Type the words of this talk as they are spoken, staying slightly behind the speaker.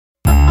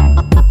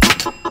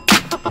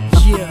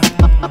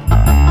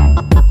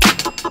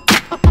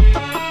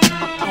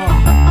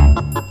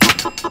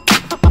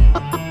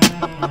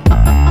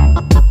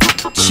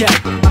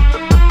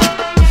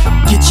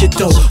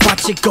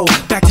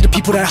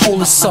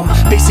Some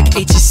basic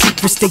ancient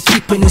secrets they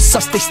keepin' in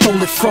sus, they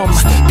stole it from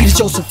Peter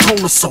Joseph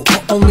told us so,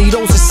 but only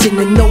those that sin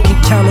and know can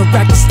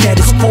counteract the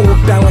status quo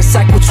and balance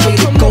act which way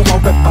to go. I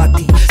rep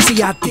ID,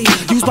 CID,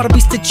 used by the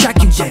beast to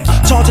track you down.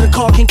 Charging the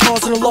car can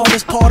cause an alarm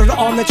as part of the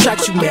arm that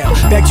tracks you now.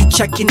 Bags you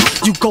checkin',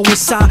 you go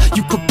inside,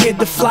 you prepared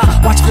to fly.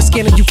 Watch for the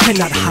scanner, you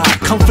cannot hide.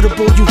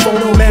 Comfortable, you roll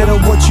no matter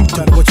what you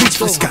done. Reach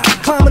for the sky,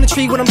 climbing the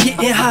tree when I'm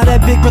getting high.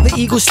 That big brother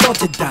eagle start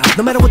to die.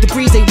 No matter what the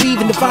breeze they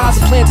weave and devise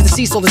a plan to the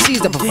cease all the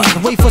seas that provide.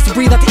 The way for us to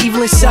breathe out the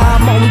evil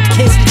inside. My only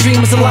cancel the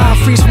dream is alive,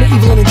 freeze from the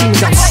evil and the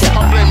demons outside.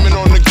 I blame it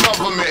on the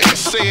government,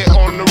 say it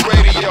on the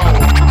radio.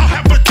 I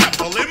have a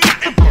devil in my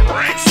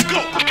infrared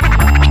scope.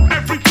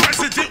 Every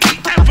president we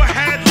ever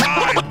had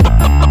lied.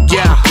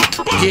 Yeah.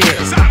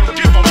 I don't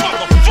give a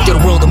motherfucker. Yo,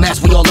 the world a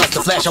mess, we all lust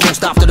the flash. I won't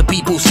stop till the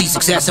people see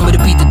success. Some of the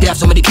beat to death,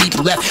 so many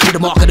people left with the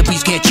mark of the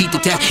beast, can't cheat the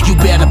test. You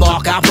bear the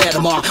mark, I bear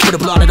the mark. With the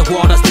blood of the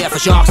wall, that's there for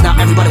sharks. Now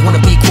everybody wanna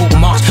be quoting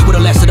Marx. With a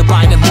less of the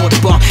buying and more the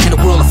bar. In a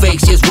world of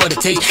fakes, here's what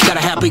it takes. Gotta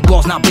have big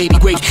balls, not baby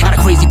grapes. At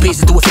a crazy pace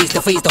to do it face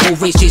to face. The whole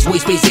race chase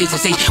waste space, Age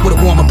Sensash. With a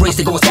warm embrace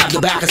to go and stab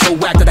your back. And so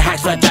whack to the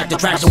hacks, Flapjack the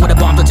Tracks. And with a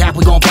bomb to tap,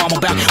 we gon' bomb them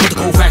back. With the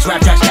cold facts,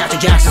 rap tracks, capture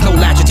jacks. There's no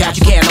latch attached,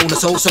 you can't own the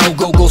soul. So no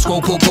go,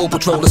 scroll, pull,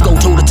 patrol. Let's go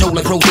toe to toe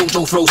like pro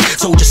Dojo throws.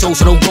 Soldier soul,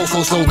 so don't go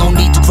slow. No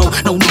need to grow,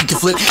 no need to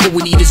flip. What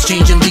we need is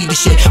change and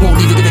leadership. Won't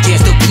even give a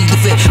chance to plead the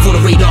fit. For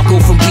the radar, go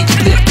from beat to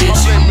blip, bitch.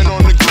 I blame it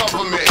on the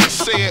government,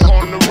 say it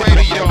on the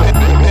radio.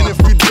 And if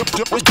you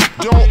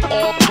don't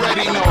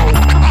already know,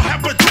 I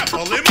have a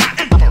devil in my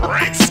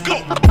infrared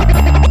scope.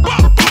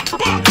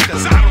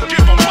 Cause I don't give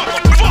a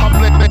motherfucker. I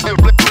blame it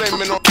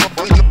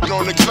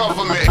on the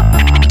government.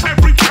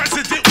 Every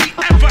president we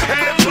ever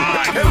had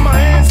lied. And my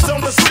hands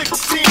on the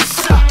 16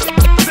 shot.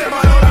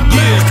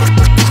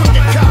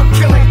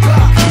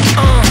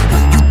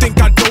 You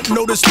think I don't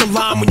notice the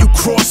line when you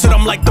cross it?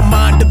 I'm like the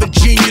mind of a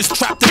genius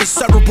trapped in a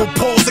cerebral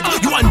palsy.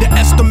 You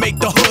underestimate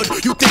the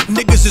hood. You think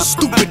niggas is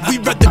stupid. We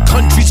read the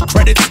country's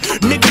credits.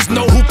 Niggas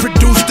know who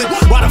produced it.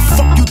 Why the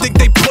fuck you think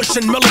they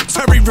pushing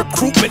military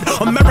recruitment?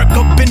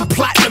 America been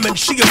platinum and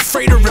she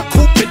afraid of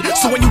recoupment.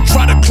 So when you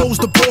try to close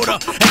the border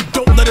and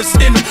don't let us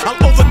in, I'll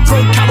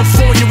overthrow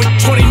California with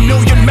 20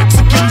 million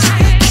Mexicans,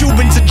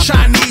 Cubans and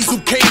Chinese who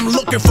came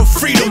looking for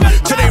freedom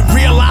till they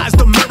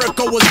realized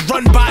America was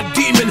run by a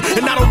demon.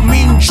 And I don't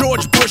mean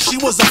George Bush, he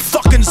was a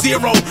fucking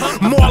zero.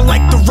 More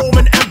like the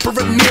Roman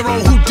Emperor Nero,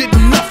 who did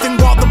nothing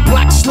while the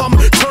black slum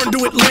turned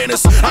to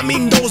Atlantis. I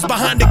mean those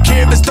behind the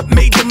canvas that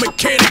made the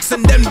mechanics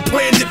and then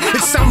planned it.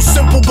 It sounds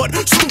simple, but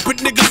stupid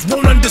niggas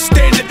won't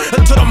understand it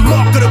until the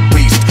mark of the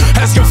beast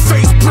has your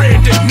face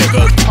branded,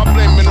 nigga. I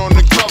blame it on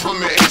the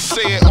government,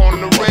 say it on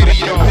the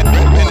radio.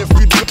 And if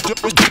you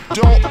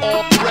don't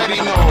already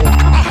know,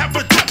 I have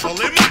a devil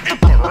in my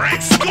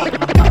infrared scope.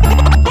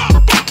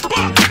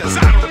 Cause I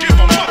don't give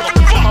a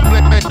motherfucker. I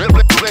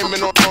blame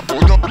it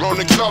on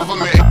the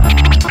government.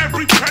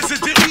 Every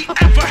president we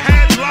ever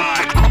had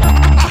lied.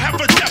 I have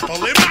a devil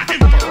in my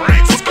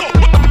infrared scope.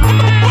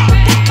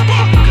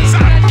 Cause I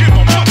don't give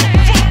a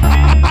motherfucker.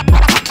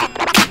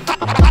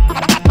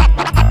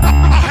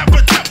 I have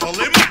a devil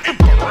in my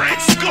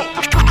infrared scope.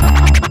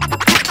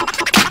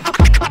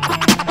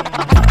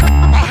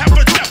 I have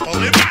a devil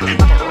in my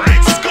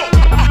infrared scope.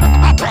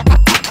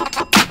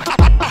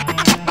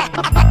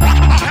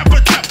 I have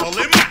a devil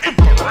in my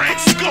infrared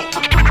scope.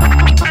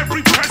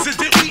 Every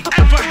president we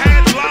ever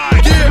had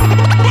lied.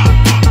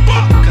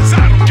 Cause I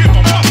don't give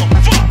a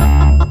motherfucker.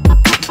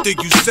 You think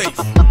you safe?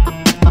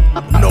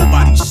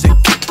 Nobody's safe.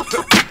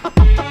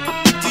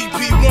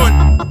 DP1,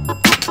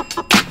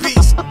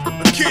 Beast,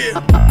 Akir,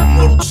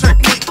 Immortal check.